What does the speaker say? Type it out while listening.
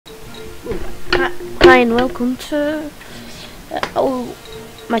Hi and welcome to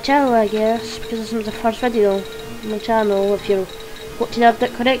my channel, I guess, because this is the first video on my channel. If you're watching at the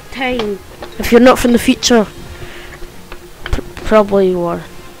correct time, if you're not from the future, probably you are.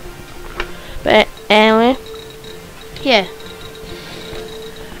 But anyway, yeah.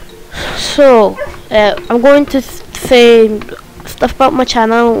 So I'm going to say stuff about my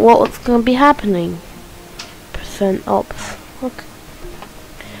channel, what's going to be happening. Percent up. Okay.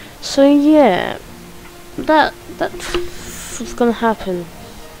 So yeah, that's what's gonna happen.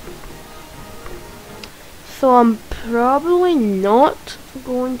 So I'm probably not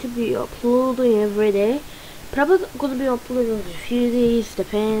going to be uploading every day. Probably going to be uploading every few days,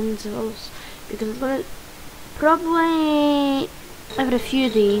 depends. Because I'm gonna probably every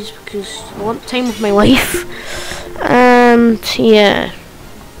few days because I want time with my wife. And yeah.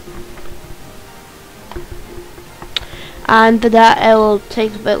 And that it will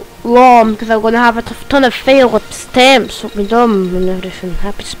take a bit long because I'm going to have a ton of failed attempts will be done and everything.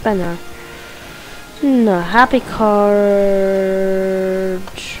 Happy spinner. No, happy card.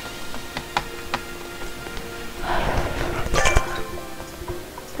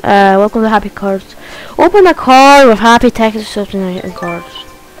 Welcome to happy cards. Open a card with happy text and cards.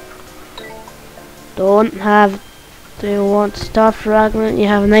 Do you want to start fragment? You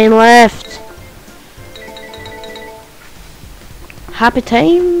have 9 left. Happy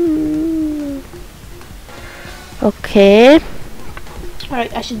time. Okay.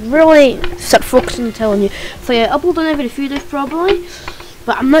 Alright, I should really start focusing on telling you. So yeah, upload on every few days probably.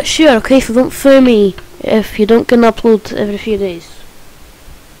 But I'm not sure, okay, so don't fool me if you don't get an upload every few days.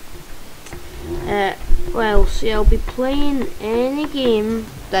 Well, so I'll be playing any game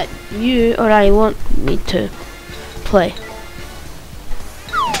that you or I want me to play.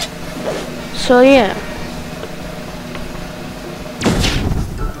 So yeah.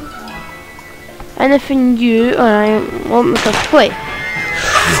 Anything you or I want me to play.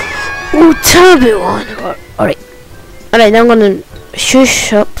 Oh, tell me one. Alright. Alright, now I'm gonna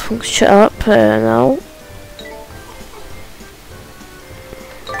shut up now.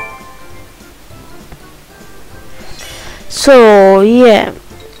 So, yeah.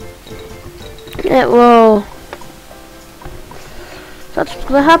 Well, that's what's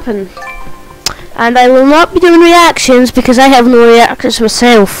gonna happen. And I will not be doing reactions because I have no reactions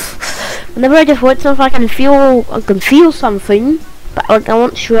myself. Whenever I just watch something, I can feel something, but I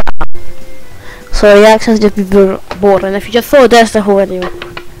won't show up. So reactions just be boring. If you just thought that's the whole video,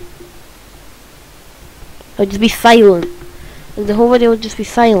 it'll just be silent. And the whole video will just be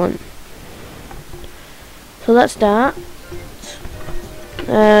silent. So that's that.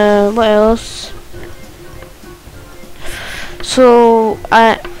 What else? So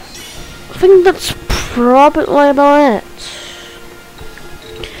I think that's probably about it.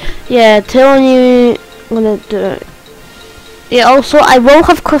 Yeah, telling you I'm gonna do it. Yeah, also I will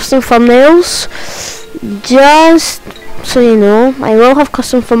have custom thumbnails. Just so you know, I will have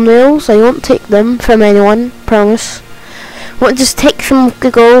custom thumbnails. I won't take them from anyone, promise. I won't just take from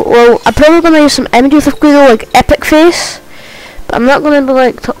Google. Well, I'm probably gonna use some images of Google, like Epic Face. But I'm not gonna be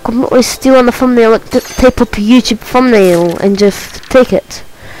like completely stealing the thumbnail, like type up a YouTube thumbnail and just take it.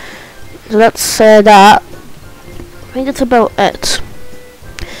 So that's that. I think that's about it.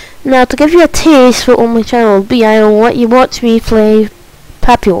 Now, to give you a taste for what my channel will be, I will let you watch me play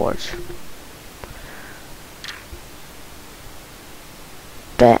Pappy Wars.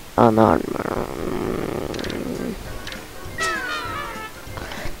 Bet on armor.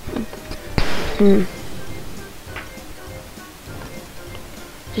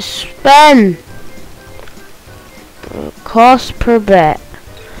 Just spin. Cost per bet.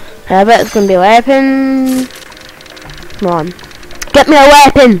 I bet it's gonna be a weapon. Come on. Get me a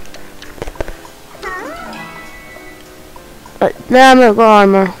weapon! Now I'm gonna go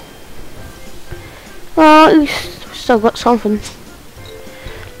armor. Oh, we still got something.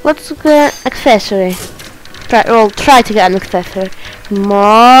 Let's get accessory. Try to get an accessory. Come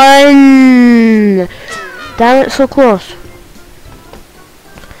on! Damn it, so close.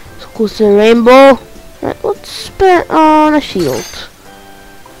 So close to the rainbow. Right, let's spit on a shield.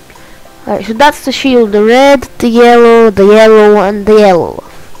 Alright, so that's the shield. The red, the yellow, and the yellow.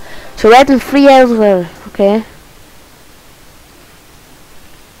 So red and 3 yellows there, okay?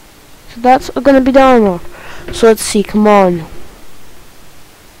 So that's gonna be the armor. So let's see, come on.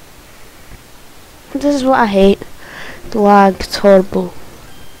 This is what I hate. The lag, it's horrible.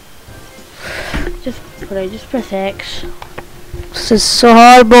 Just press X. This is so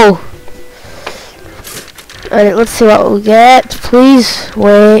horrible. Alright, let's see what we get. Please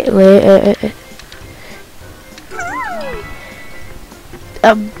wait.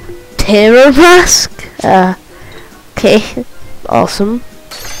 terror mask? Okay. Awesome.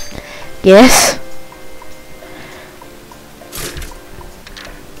 Yes.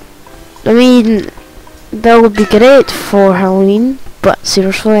 I mean, that would be great for Halloween, but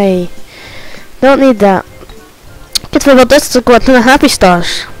seriously, don't need that. Get for this to go to the Happy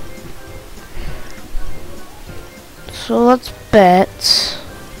Stars. So let's bet.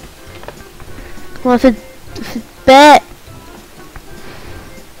 Well, if it bet.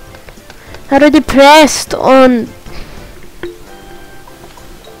 I already pressed on.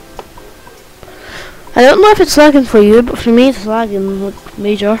 I don't know if it's lagging for you, but for me it's lagging like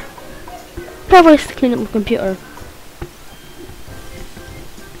major. Probably to clean up my computer.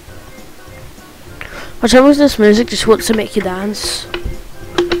 What's wrong with this music? Just wants to make you dance.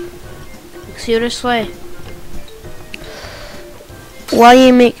 Like, seriously. Why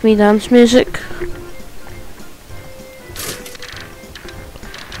you make me dance, music?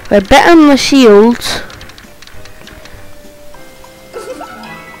 We're bet on the shield.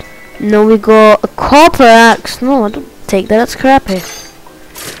 No, we got a copper axe. No, I don't take that. That's crappy.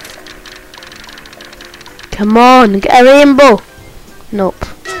 Come on, get a rainbow. Nope.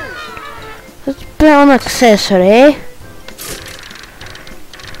 Let's bet on accessory.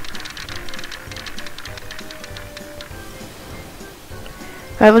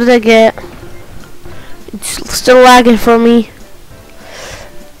 Right, what did I get? It's still lagging for me.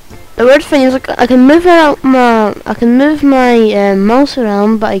 The weird thing is, like, I can move my mouse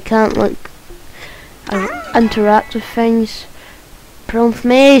around, but I can't like interact with things. Prompt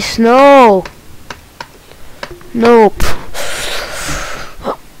mace, no. Nope.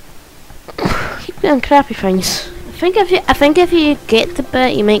 Keep getting crappy things. I think if you get the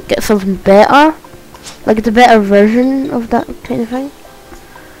bit, you might get something better, like the better version of that kind of thing.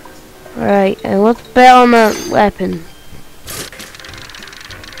 Right, and let's bet on that weapon.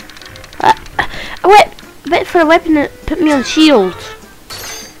 I bet for a weapon that put me on shield.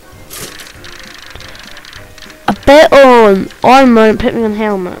 I bet on armor and put me on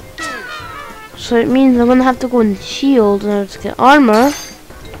helmet. So it means I'm gonna have to go on shield in order to get armor.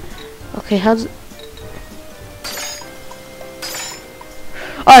 Okay, how's it?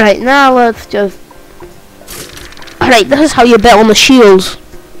 Alright, now let's just. Alright, this is how you bet on the shields.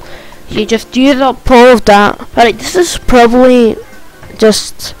 You just use up all of that. Alright, this is probably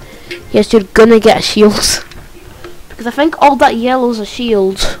just. Yes, you're gonna get a shield. Because I think all that yellow's a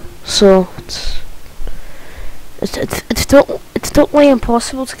shield. So it's totally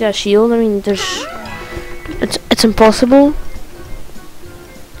impossible to get a shield. I mean, it's impossible.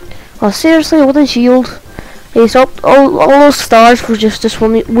 Oh, seriously, a wooden shield? It's all those stars for just this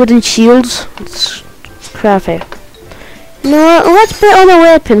one wooden shields. It's crappy. No, let's bet on a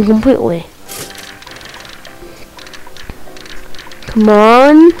weapon completely. Come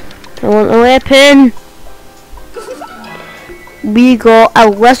on. I want a weapon. We got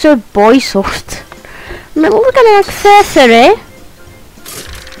a wizard boy sword. Look at an accessory.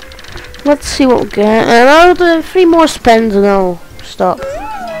 Let's see what we get. And I'll do 3 more spins and I'll stop.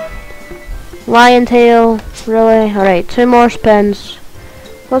 Lion tail, really? Alright, 2 more spins.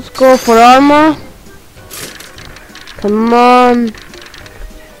 Let's go for armor. Come on.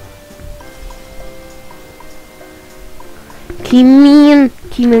 Keyman,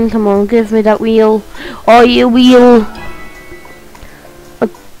 come on, give me that wheel. Oh, you wheel. A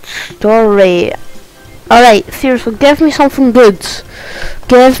story. Alright, seriously, give me something good.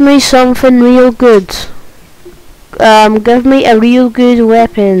 Give me something real good. Give me a real good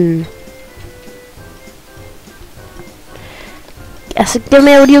weapon. I said, give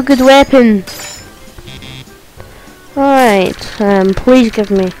me a real good weapon. Alright, please give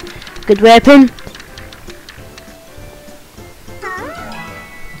me a good weapon.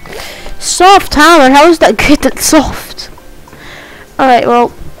 Soft hammer, how is that good at soft? Alright,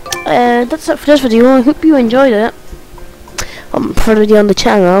 well, that's it for this video. I hope you enjoyed it. For the video on the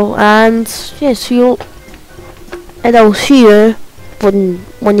channel, and yes, and I'll see you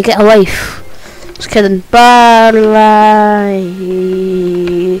when you get a life. Just kidding. Bye.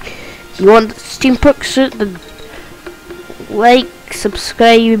 You want the Steam Perk suit? Then like,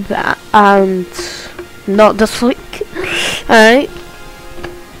 subscribe, and not dislike. Alright.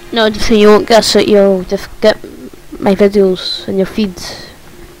 No, just so you won't get a suit, you'll just get my videos in your feeds.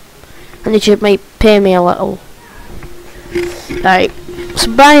 And YouTube might pay me a little. Alright,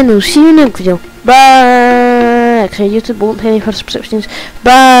 so bye, and we'll see you in the next video. Bye! Actually, YouTube won't pay me for subscriptions.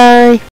 Bye!